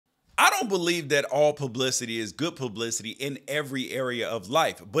I don't believe that all publicity is good publicity in every area of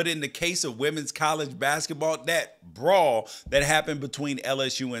life. But in the case of women's college basketball, that brawl that happened between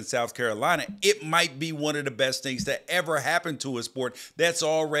LSU and South Carolina, it might be one of the best things that ever happened to a sport that's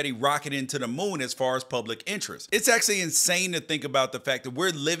already rocketing to the moon as far as public interest. It's actually insane to think about the fact that we're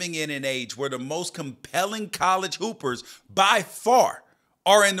living in an age where the most compelling college hoopers by far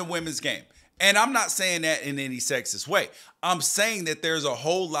are in the women's game. And I'm not saying that in any sexist way. I'm saying that there's a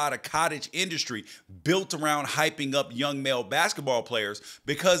whole lot of cottage industry built around hyping up young male basketball players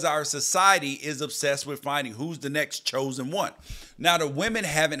because our society is obsessed with finding who's the next chosen one. Now, the women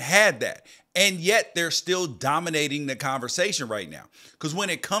haven't had that. And yet they're still dominating the conversation right now. Because when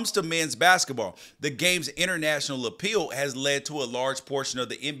it comes to men's basketball, the game's international appeal has led to a large portion of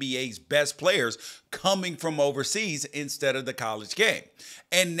the NBA's best players coming from overseas instead of the college game.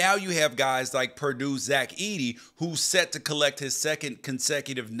 And now you have guys like Purdue's Zach Edey, who's set to collect his second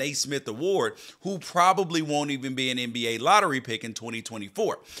consecutive Naismith Award, who probably won't even be an NBA lottery pick in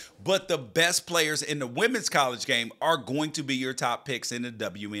 2024. But the best players in the women's college game are going to be your top picks in the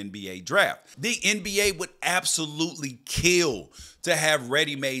WNBA draft. The NBA would absolutely kill to have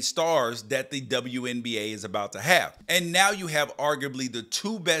ready-made stars that the WNBA is about to have. And now you have arguably the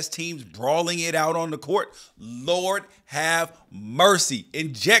two best teams brawling it out on the court. Lord have mercy.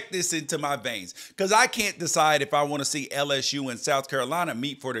 Inject this into my veins, because I can't decide if I want to see LSU and South Carolina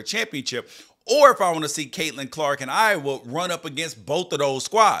meet for the championship or if I want to see Caitlin Clark and Iowa run up against both of those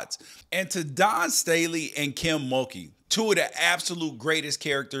squads. And to Dawn Staley and Kim Mulkey, two of the absolute greatest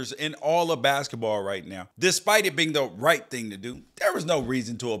characters in all of basketball right now, despite it being the right thing to do, there was no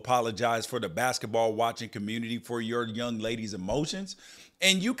reason to apologize for the basketball watching community for your young lady's emotions.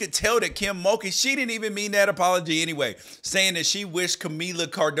 And you could tell that Kim Mulkey, she didn't even mean that apology anyway, saying that she wished Kamilla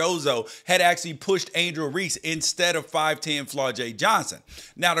Cardoso had actually pushed Angel Reese instead of 5'10" Flau'jae Johnson.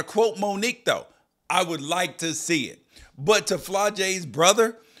 Now, to quote Monique, though, I would like to see it. But to Flau'jae's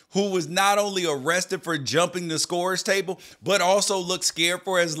brother, who was not only arrested for jumping the scorer's table, but also looked scared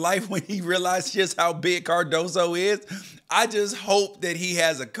for his life when he realized just how big Cardoso is, I just hope that he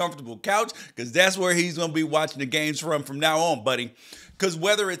has a comfortable couch, because that's where he's going to be watching the games from now on, buddy. Because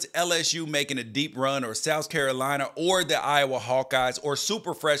whether it's LSU making a deep run or South Carolina or the Iowa Hawkeyes or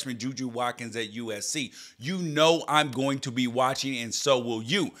super freshman JuJu Watkins at USC, you know I'm going to be watching, and so will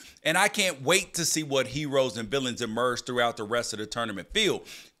you. And I can't wait to see what heroes and villains emerge throughout the rest of the tournament field.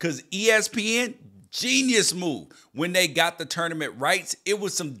 Because ESPN, genius move. When they got the tournament rights, it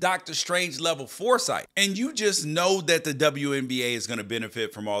was some Doctor Strange level foresight. And you just know that the WNBA is going to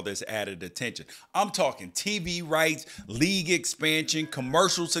benefit from all this added attention. I'm talking TV rights, league expansion,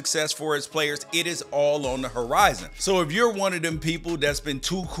 commercial success for its players. It is all on the horizon. So if you're one of them people that's been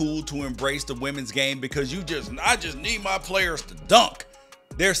too cool to embrace the women's game because I just need my players to dunk,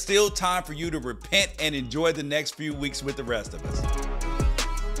 there's still time for you to repent and enjoy the next few weeks with the rest of us.